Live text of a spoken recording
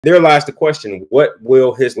there lies the question: what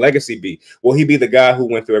will his legacy be? Will he be the guy who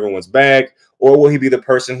went through everyone's bag, or will he be the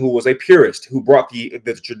person who was a purist, who brought the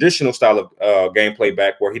traditional style of gameplay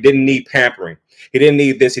back, where he didn't need pampering, he didn't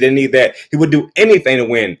need this, he didn't need that. He would do anything to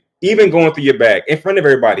win, even going through your bag in front of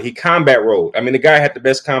everybody. He combat rolled. I mean, the guy had the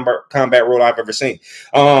best combat roll I've ever seen.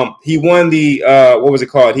 He won the what was it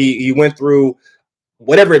called? He went through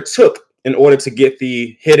whatever it took in order to get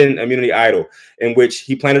the hidden immunity idol, in which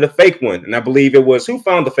he planted a fake one. And I believe it was, who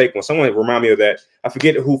found the fake one? Someone remind me of that. I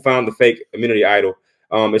forget who found the fake immunity idol.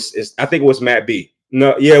 I think it was Matt B.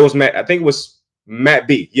 No, yeah, it was Matt. I think it was Matt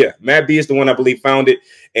B. Yeah, Matt B is the one I believe found it.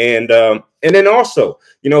 And then also,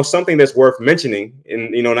 you know, something that's worth mentioning,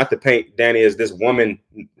 and, you know, not to paint Danny as this woman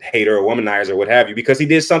hater or womanizer or what have you, because he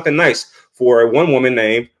did something nice for one woman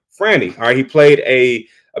named Franny. All right, he played a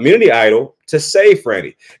immunity idol to save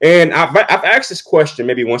Franny. And I've asked this question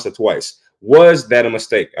maybe once or twice. Was that a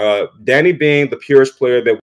mistake? Danny, being the purest player that